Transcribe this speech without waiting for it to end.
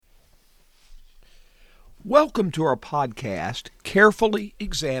Welcome to our podcast, Carefully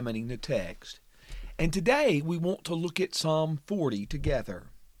Examining the Text. And today we want to look at Psalm 40 together.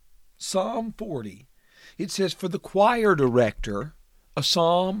 Psalm 40. It says, "For the choir director, a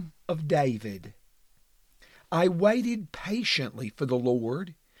psalm of David. I waited patiently for the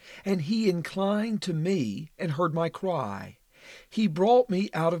Lord, and he inclined to me and heard my cry. He brought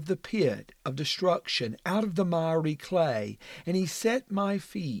me out of the pit of destruction, out of the miry clay, and he set my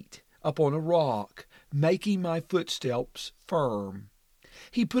feet upon a rock, making my footsteps firm.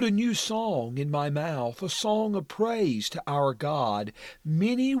 He put a new song in my mouth, a song of praise to our God.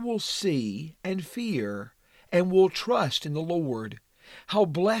 Many will see and fear and will trust in the Lord. How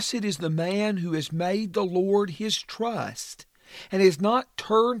blessed is the man who has made the Lord his trust, and has not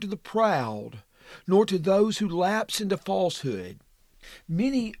turned to the proud, nor to those who lapse into falsehood.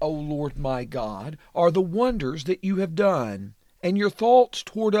 Many, O Lord my God, are the wonders that you have done, and your thoughts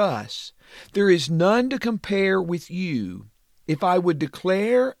toward us. There is none to compare with you. If I would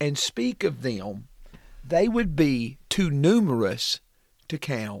declare and speak of them, they would be too numerous to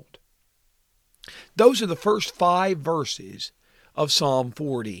count." Those are the first 5 verses of Psalm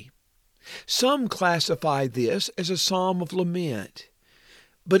 40. Some classify this as a psalm of lament.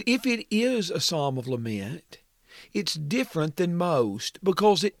 But if it is a psalm of lament, it's different than most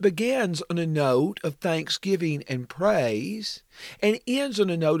because it begins on a note of thanksgiving and praise and ends on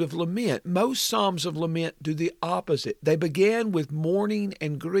a note of lament. Most psalms of lament do the opposite. They begin with mourning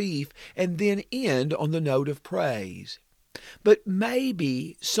and grief and then end on the note of praise. But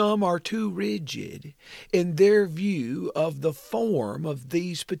maybe some are too rigid in their view of the form of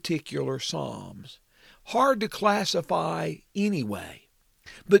these particular psalms. Hard to classify anyway.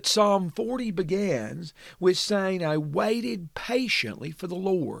 But Psalm 40 begins with saying, "I waited patiently for the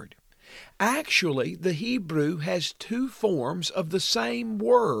Lord." Actually, the Hebrew has 2 forms of the same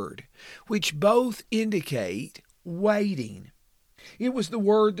word, which both indicate waiting. It was the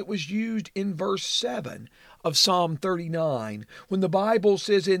word that was used in verse 7 of Psalm 39, when the Bible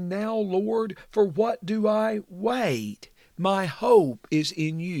says, "And now, Lord, for what do I wait? My hope is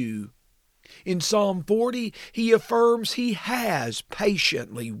in you." In Psalm 40, he affirms he has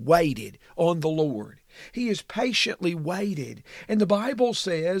patiently waited on the Lord. He has patiently waited. And the Bible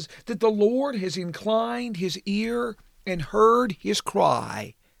says that the Lord has inclined his ear and heard his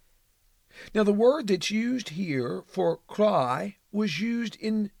cry. Now, the word that's used here for cry was used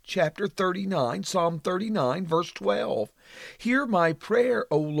in chapter 39, Psalm 39, verse 12. "Hear my prayer,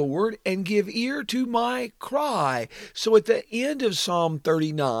 O Lord, and give ear to my cry." So at the end of Psalm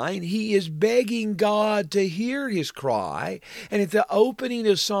 39, he is begging God to hear his cry. And at the opening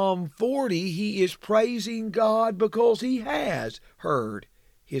of Psalm 40, he is praising God because he has heard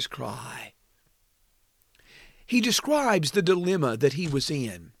his cry. He describes the dilemma that he was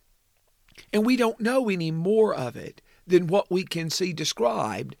in. And we don't know any more of it than what we can see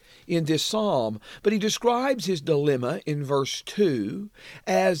described in this psalm. But he describes his dilemma in verse 2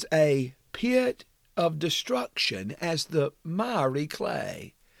 as a pit of destruction, as the miry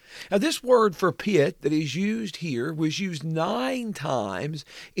clay. Now, this word for pit that is used here was used 9 times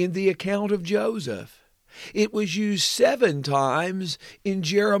in the account of Joseph. It was used 7 times in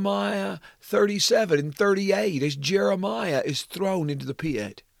Jeremiah 37 and 38 as Jeremiah is thrown into the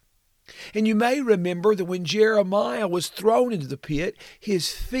pit. And you may remember that when Jeremiah was thrown into the pit, his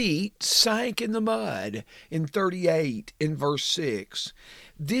feet sank in the mud in 38 in verse 6.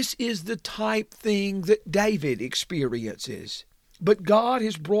 This is the type thing that David experiences. But God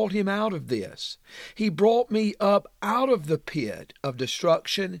has brought him out of this. He brought me up out of the pit of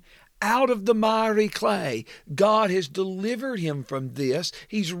destruction, out of the miry clay. God has delivered him from this.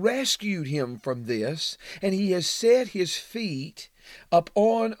 He's rescued him from this. And he has set his feet up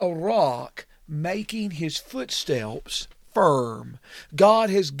on a rock, making his footsteps firm. God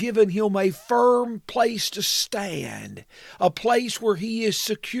has given him a firm place to stand, a place where he is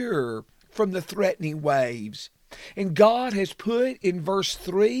secure from the threatening waves. And God has put in verse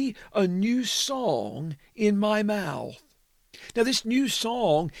 3 a new song in my mouth. Now, this new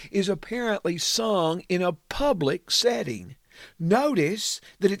song is apparently sung in a public setting. Notice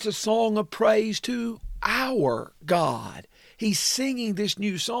that it's a song of praise to our God. He's singing this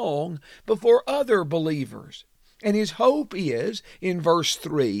new song before other believers. And his hope is, in verse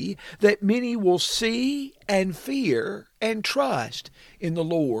 3, that many will see and fear and trust in the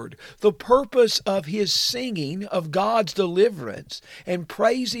Lord. The purpose of his singing of God's deliverance and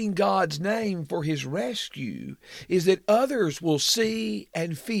praising God's name for his rescue is that others will see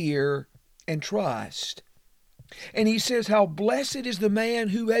and fear and trust. And he says, "How blessed is the man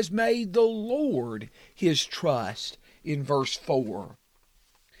who has made the Lord his trust," in verse 4.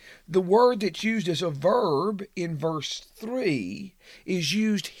 The word that's used as a verb in verse 3 is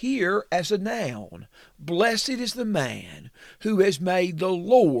used here as a noun. Blessed is the man who has made the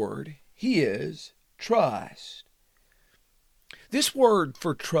Lord his trust. This word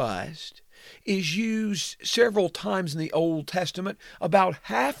for trust is used several times in the Old Testament. About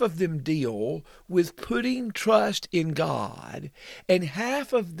half of them deal with putting trust in God, and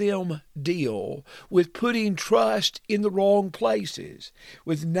half of them deal with putting trust in the wrong places,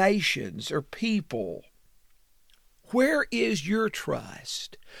 with nations or people. Where is your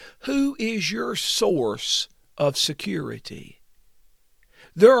trust? Who is your source of security?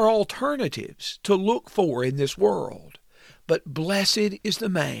 There are alternatives to look for in this world, but blessed is the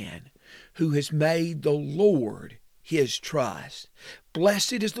man who has made the Lord his trust.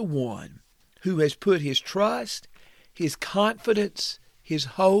 Blessed is the one who has put his trust, his confidence, his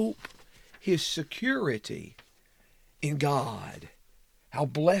hope, his security in God. How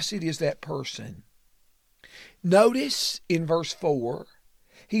blessed is that person. Notice in verse 4,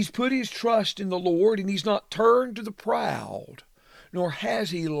 he's put his trust in the Lord, and he's not turned to the proud, nor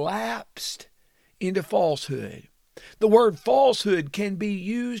has he lapsed into falsehood. The word falsehood can be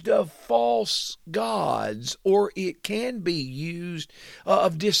used of false gods, or it can be used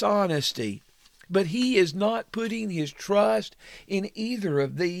of dishonesty. But he is not putting his trust in either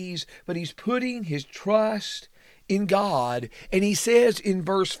of these, but he's putting his trust in God. And he says in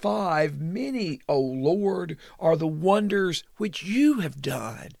verse 5, many, O Lord, are the wonders which you have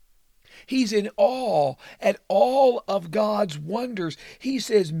done. He's in awe at all of God's wonders. He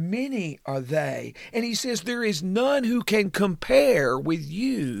says, many are they. And he says, there is none who can compare with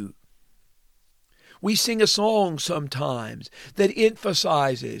you. We sing a song sometimes that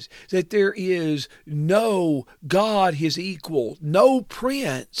emphasizes that there is no God his equal, no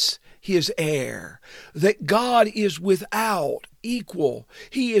prince his heir, that God is without equal.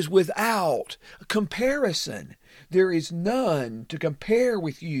 He is without comparison. There is none to compare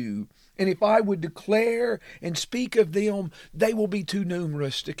with you. And if I would declare and speak of them, they will be too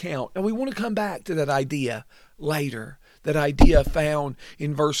numerous to count. Now we want to come back to that idea later. That idea found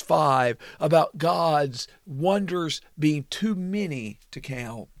in verse 5 about God's wonders being too many to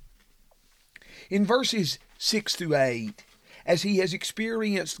count. In verses 6 through 8, as he has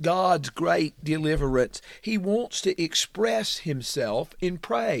experienced God's great deliverance, he wants to express himself in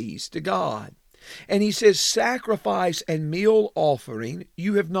praise to God. And he says, sacrifice and meal offering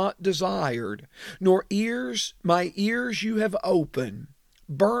you have not desired, nor my ears you have opened.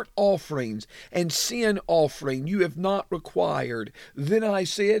 Burnt offerings and sin offering you have not required. Then I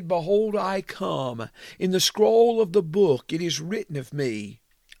said, behold, I come. In the scroll of the book it is written of me,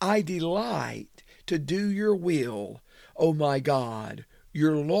 I delight to do your will, O my God.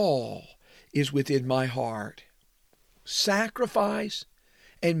 Your law is within my heart. Sacrifice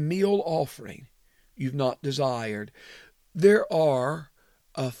and meal offering you've not desired. There are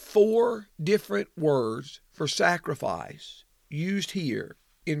 4 different words for sacrifice used here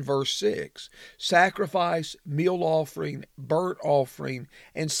in verse 6. Sacrifice, meal offering, burnt offering,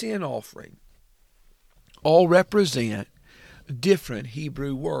 and sin offering all represent different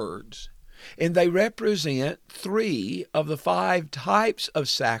Hebrew words. And they represent 3 of the 5 types of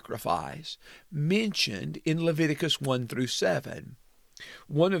sacrifice mentioned in Leviticus 1 through 7.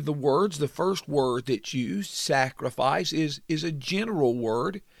 One of the words, the first word that's used, sacrifice, is a general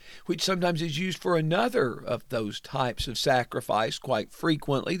word, which sometimes is used for another of those types of sacrifice, quite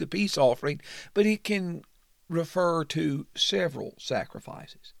frequently, the peace offering, but it can refer to several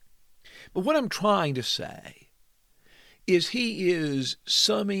sacrifices. But what I'm trying to say is he is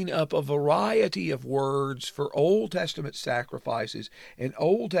summing up a variety of words for Old Testament sacrifices and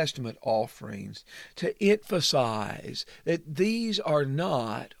Old Testament offerings to emphasize that these are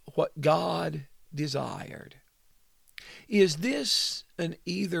not what God desired. Is this an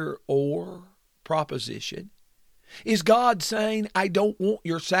either-or proposition? Is God saying, I don't want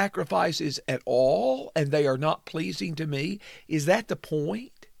your sacrifices at all, and they are not pleasing to me? Is that the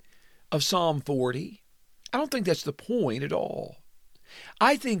point of Psalm 40? I don't think that's the point at all.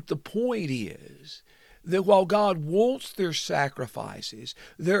 I think the point is that while God wants their sacrifices,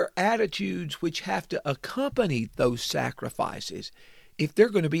 there are attitudes which have to accompany those sacrifices if they're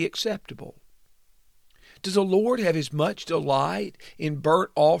going to be acceptable. Does the Lord have as much delight in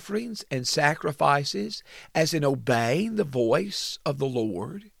burnt offerings and sacrifices as in obeying the voice of the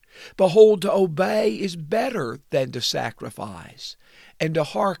Lord? Behold, to obey is better than to sacrifice, and to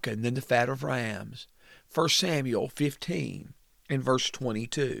hearken than the fat of rams. 1 Samuel 15 and verse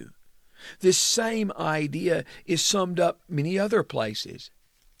 22. This same idea is summed up many other places.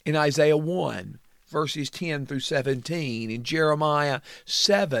 In Isaiah 1, verses 10 through 17, in Jeremiah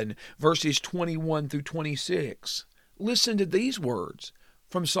 7, verses 21 through 26. Listen to these words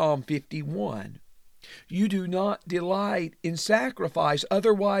from Psalm 51. You do not delight in sacrifice,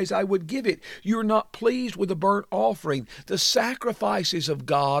 otherwise I would give it. You are not pleased with a burnt offering. The sacrifices of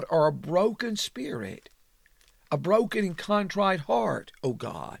God are a broken spirit, a broken and contrite heart, O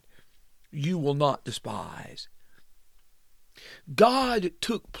God, you will not despise. God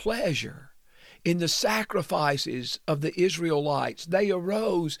took pleasure in the sacrifices of the Israelites. They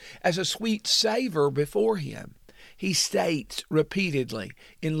arose as a sweet savor before him. He states repeatedly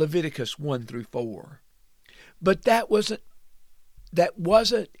in Leviticus 1 through 4. But that wasn't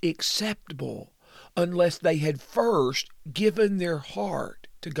acceptable unless they had first given their heart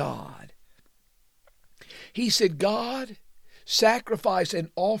to God. He said, God, sacrifice and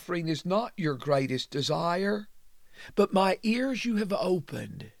offering is not your greatest desire, but my ears you have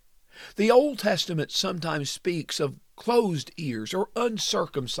opened. The Old Testament sometimes speaks of closed ears or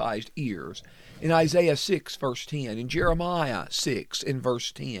uncircumcised ears in Isaiah 6, verse 10, in Jeremiah 6, in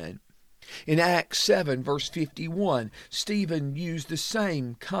verse 10. In Acts 7, verse 51, Stephen used the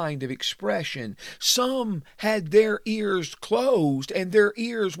same kind of expression. Some had their ears closed and their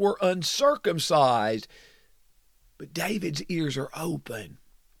ears were uncircumcised, but David's ears are open.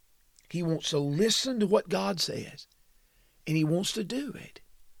 He wants to listen to what God says, and he wants to do it.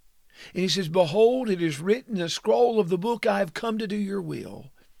 And he says, behold, it is written in the scroll of the book, I have come to do your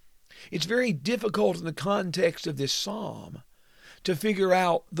will. It's very difficult in the context of this psalm to figure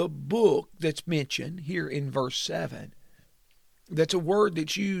out the book that's mentioned here in verse 7. That's a word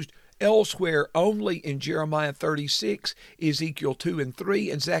that's used elsewhere only in Jeremiah 36, Ezekiel 2 and 3,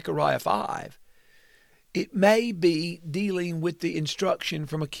 and Zechariah 5. It may be dealing with the instruction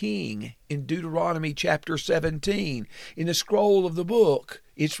from a king in Deuteronomy chapter 17. In the scroll of the book,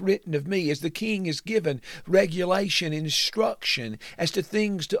 it's written of me, as the king is given regulation, instruction as to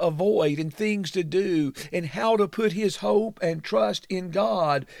things to avoid and things to do and how to put his hope and trust in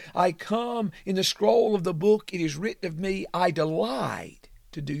God. I come in the scroll of the book, it is written of me, I delight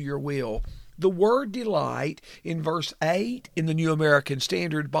to do your will. The word delight in verse 8 in the New American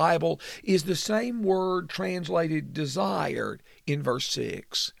Standard Bible is the same word translated desired in verse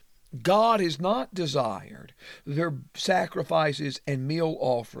 6. God is not desired their sacrifices and meal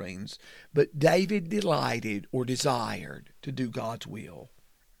offerings, but David delighted or desired to do God's will.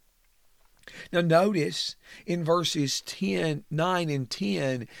 Now notice in verses 9 and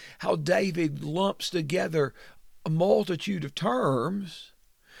 10 how David lumps together a multitude of terms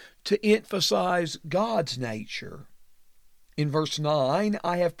to emphasize God's nature. In verse 9,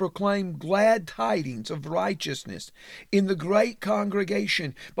 I have proclaimed glad tidings of righteousness in the great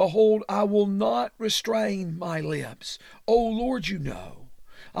congregation. Behold, I will not restrain my lips. O Lord, you know,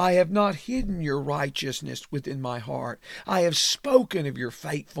 I have not hidden your righteousness within my heart. I have spoken of your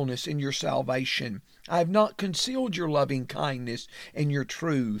faithfulness and your salvation. I have not concealed your loving kindness and your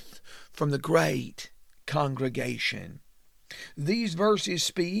truth from the great congregation. These verses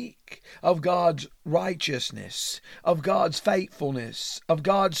speak of God's righteousness, of God's faithfulness, of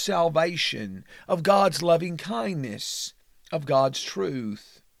God's salvation, of God's loving kindness, of God's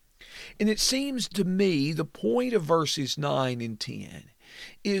truth. And it seems to me the point of verses 9 and 10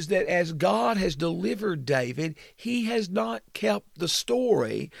 is that as God has delivered David, he has not kept the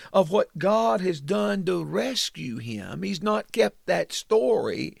story of what God has done to rescue him. He's not kept that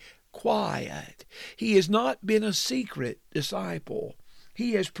story quiet. He has not been a secret disciple.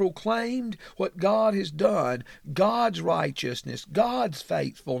 He has proclaimed what God has done, God's righteousness, God's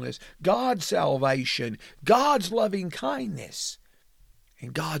faithfulness, God's salvation, God's loving kindness,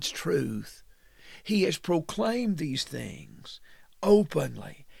 and God's truth. He has proclaimed these things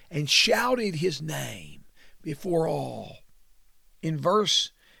openly and shouted his name before all. In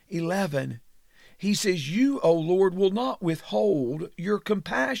verse 11, he says, you, O Lord, will not withhold your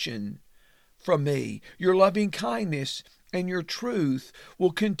compassion from me. Your loving kindness and your truth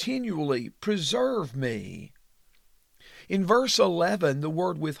will continually preserve me. In verse 11, the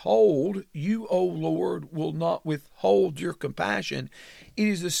word withhold, you, O Lord, will not withhold your compassion. It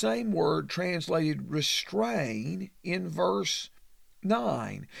is the same word translated restrain in verse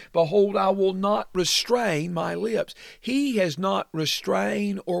 9. Behold, I will not restrain my lips. He has not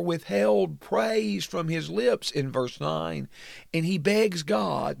restrained or withheld praise from his lips in verse 9, and he begs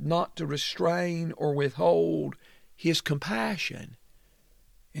God not to restrain or withhold his compassion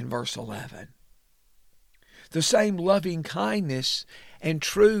in verse 11. The same loving kindness and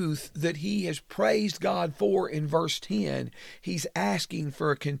truth that he has praised God for in verse 10, he's asking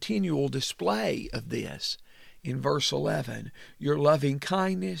for a continual display of this. In verse 11, your loving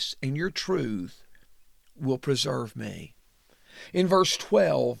kindness and your truth will preserve me. In verse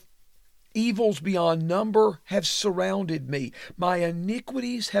 12, evils beyond number have surrounded me. My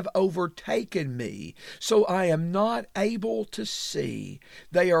iniquities have overtaken me, so I am not able to see.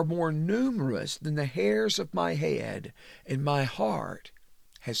 They are more numerous than the hairs of my head, and my heart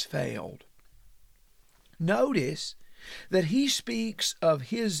has failed. Notice that he speaks of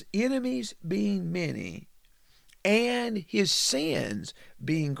his enemies being many and his sins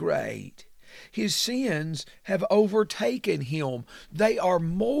being great. His sins have overtaken him. They are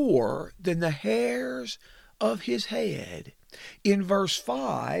more than the hairs of his head. In verse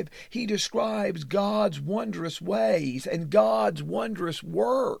 5, he describes God's wondrous ways and God's wondrous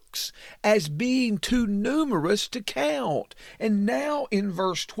works as being too numerous to count. And now in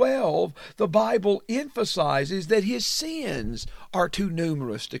verse 12, the Bible emphasizes that his sins are too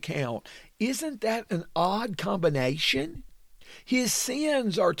numerous to count. Isn't that an odd combination? His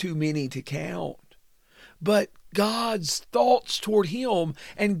sins are too many to count, but God's thoughts toward him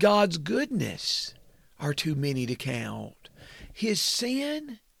and God's goodness are too many to count. His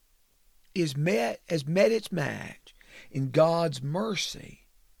sin has met its match in God's mercy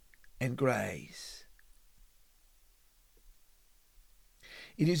and grace.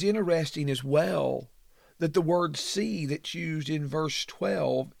 It is interesting as well that the word see that's used in verse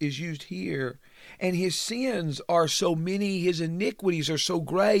 12 is used here. And his sins are so many, his iniquities are so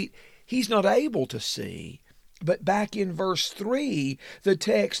great, he's not able to see. But back in verse 3, the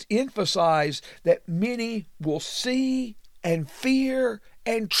text emphasized that many will see and fear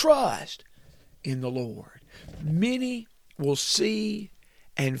and trust in the Lord. Many will see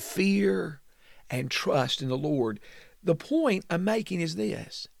and fear and trust in the Lord. The point I'm making is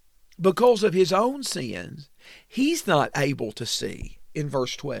this. Because of his own sins, he's not able to see in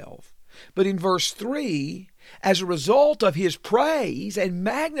verse 12. But in verse 3, as a result of his praise and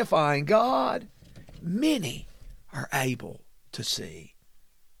magnifying God, many are able to see.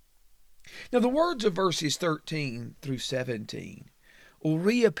 Now the words of verses 13 through 17 will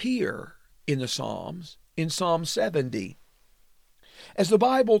reappear in the Psalms, in Psalm 70. As the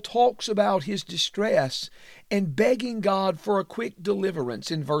Bible talks about his distress and begging God for a quick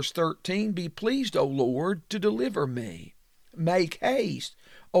deliverance in verse 13, be pleased, O Lord, to deliver me. Make haste,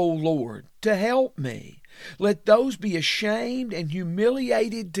 O Lord, to help me. Let those be ashamed and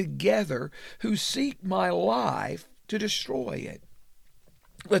humiliated together who seek my life to destroy it.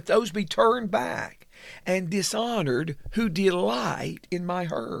 Let those be turned back and dishonored who delight in my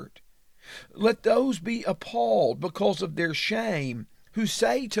hurt. Let those be appalled because of their shame who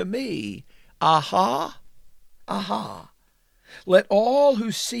say to me, Aha, aha. Let all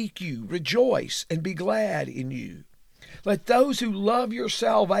who seek you rejoice and be glad in you. Let those who love your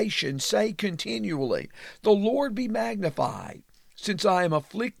salvation say continually, The Lord be magnified. Since I am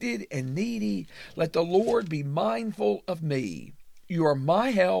afflicted and needy, let the Lord be mindful of me. You are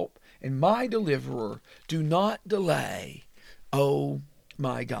my help and my deliverer. Do not delay, O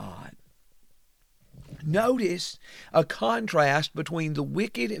my God. Notice a contrast between the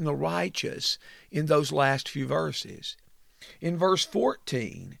wicked and the righteous in those last few verses. In verse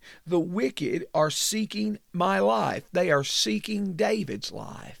 14, the wicked are seeking my life. They are seeking David's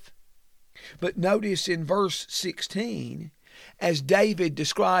life. But notice in verse 16, as David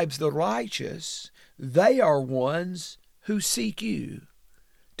describes the righteous, they are ones who seek you.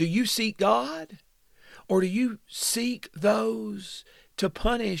 Do you seek God? Or do you seek those to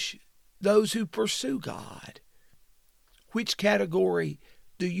punish those who pursue God? Which category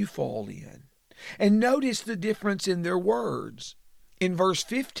do you fall in? And notice the difference in their words. In verse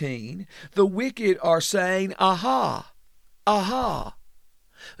 15, the wicked are saying, Aha, aha.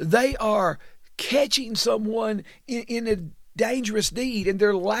 They are catching someone in a dangerous deed, and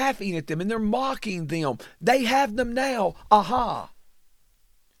they're laughing at them, and they're mocking them. They have them now, aha.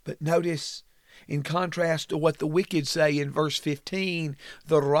 But notice, in contrast to what the wicked say in verse 15,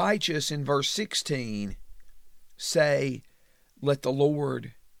 the righteous in verse 16 say, Let the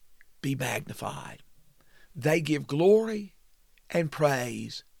Lord be magnified. They give glory and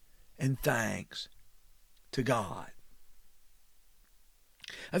praise and thanks to God.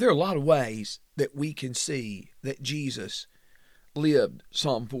 Now, there are a lot of ways that we can see that Jesus lived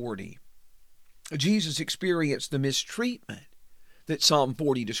Psalm 40. Jesus experienced the mistreatment that Psalm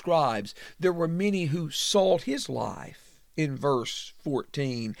 40 describes. There were many who sought his life in verse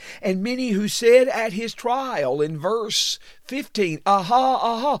 14, and many who said at his trial in verse 15, Aha,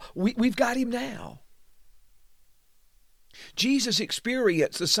 aha, we've got him now. Jesus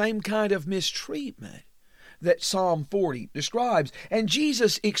experienced the same kind of mistreatment that Psalm 40 describes, and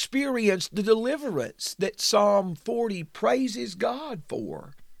Jesus experienced the deliverance that Psalm 40 praises God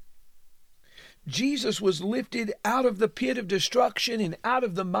for. Jesus was lifted out of the pit of destruction and out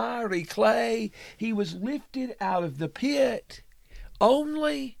of the miry clay. He was lifted out of the pit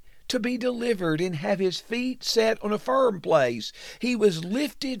only to be delivered and have his feet set on a firm place. He was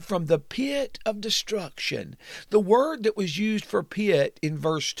lifted from the pit of destruction. The word that was used for pit in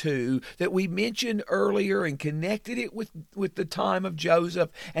verse 2 that we mentioned earlier and connected it with the time of Joseph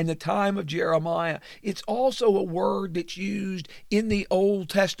and the time of Jeremiah, it's also a word that's used in the Old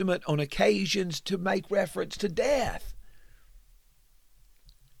Testament on occasions to make reference to death.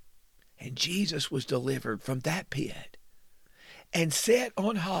 And Jesus was delivered from that pit and set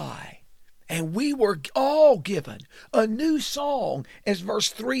on high. And we were all given a new song, as verse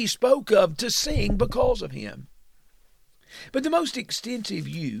 3 spoke of, to sing because of him. But the most extensive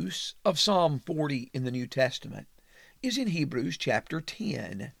use of Psalm 40 in the New Testament is in Hebrews chapter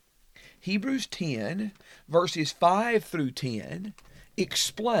 10. Hebrews 10, verses 5 through 10,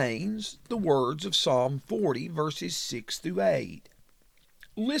 explains the words of Psalm 40, verses 6 through 8.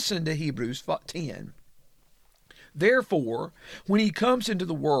 Listen to Hebrews 10. Therefore, when he comes into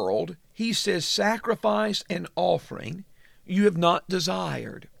the world, he says, sacrifice and offering you have not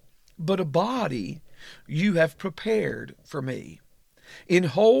desired, but a body you have prepared for me. In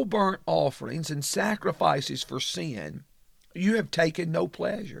whole burnt offerings and sacrifices for sin you have taken no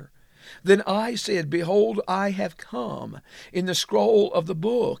pleasure. Then I said, behold, I have come. In the scroll of the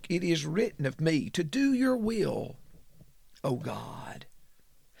book it is written of me to do your will, O God.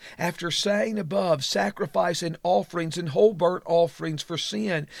 After saying above, sacrifice and offerings and whole burnt offerings for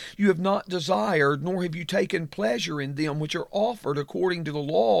sin you have not desired, nor have you taken pleasure in them which are offered according to the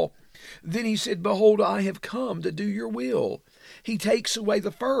law. Then he said, behold, I have come to do your will. He takes away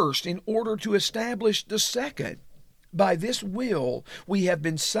the first in order to establish the second. By this will we have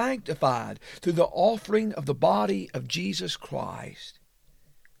been sanctified through the offering of the body of Jesus Christ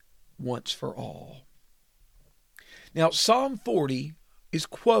once for all. Now, Psalm 40 is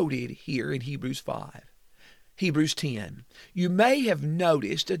quoted here in Hebrews 10. You may have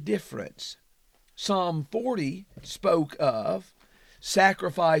noticed a difference. Psalm 40 spoke of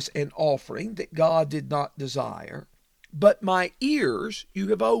sacrifice and offering that God did not desire, but my ears you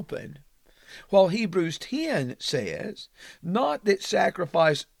have opened. While Hebrews 10 says, not that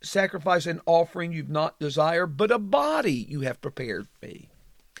sacrifice and offering you've not desired, but a body you have prepared me.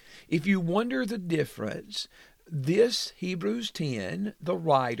 If you wonder the difference, this Hebrews 10, the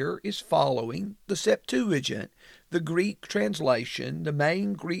writer is following the Septuagint, the Greek translation, the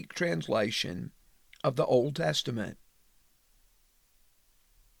main Greek translation of the Old Testament.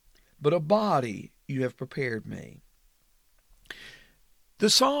 But a body you have prepared me. The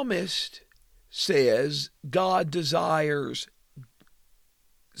psalmist says God's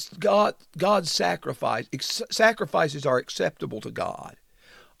sacrifices are acceptable to God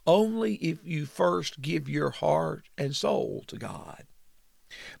only if you first give your heart and soul to God.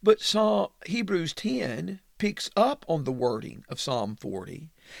 But Hebrews 10 picks up on the wording of Psalm 40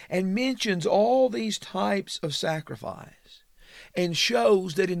 and mentions all these types of sacrifice and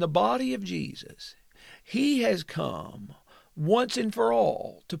shows that in the body of Jesus, he has come once and for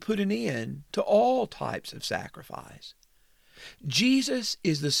all to put an end to all types of sacrifice. Jesus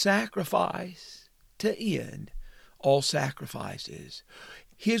is the sacrifice to end all sacrifices.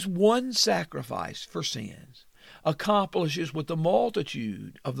 His one sacrifice for sins accomplishes what the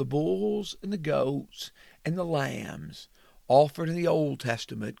multitude of the bulls and the goats and the lambs offered in the Old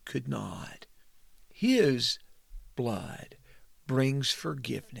Testament could not. His blood brings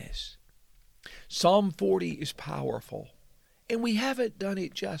forgiveness. Psalm 40 is powerful, and we haven't done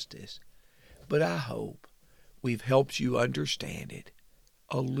it justice, but I hope we've helped you understand it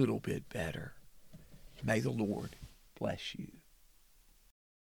a little bit better. May the Lord bless you.